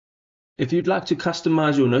If you'd like to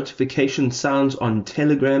customize your notification sounds on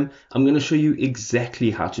Telegram, I'm going to show you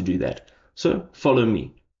exactly how to do that. So follow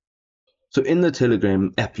me. So in the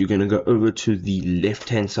Telegram app, you're going to go over to the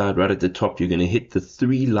left-hand side, right at the top. You're going to hit the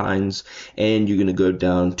three lines and you're going to go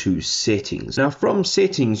down to settings. Now from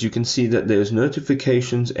settings, you can see that there's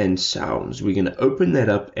notifications and sounds. We're going to open that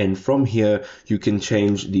up, and from here, you can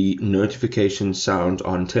change the notification sound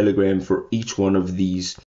on Telegram for each one of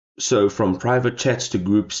these. So from private chats to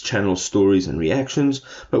groups, channels, stories, and reactions.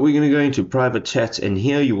 But we're going to go into private chats, and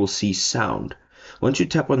here you will see sound. Once you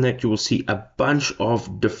tap on that, you will see a bunch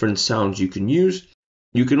of different sounds you can use.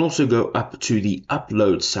 You can also go up to the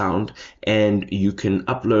upload sound, and you can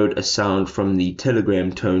upload a sound from the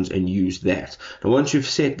Telegram tones and use that. Now once you've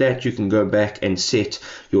set that, you can go back and set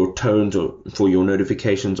your tones for your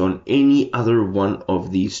notifications on any other one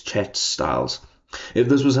of these chat styles. If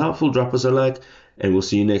this was helpful, drop us a like, and we'll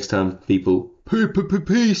see you next time, people.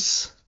 Peace.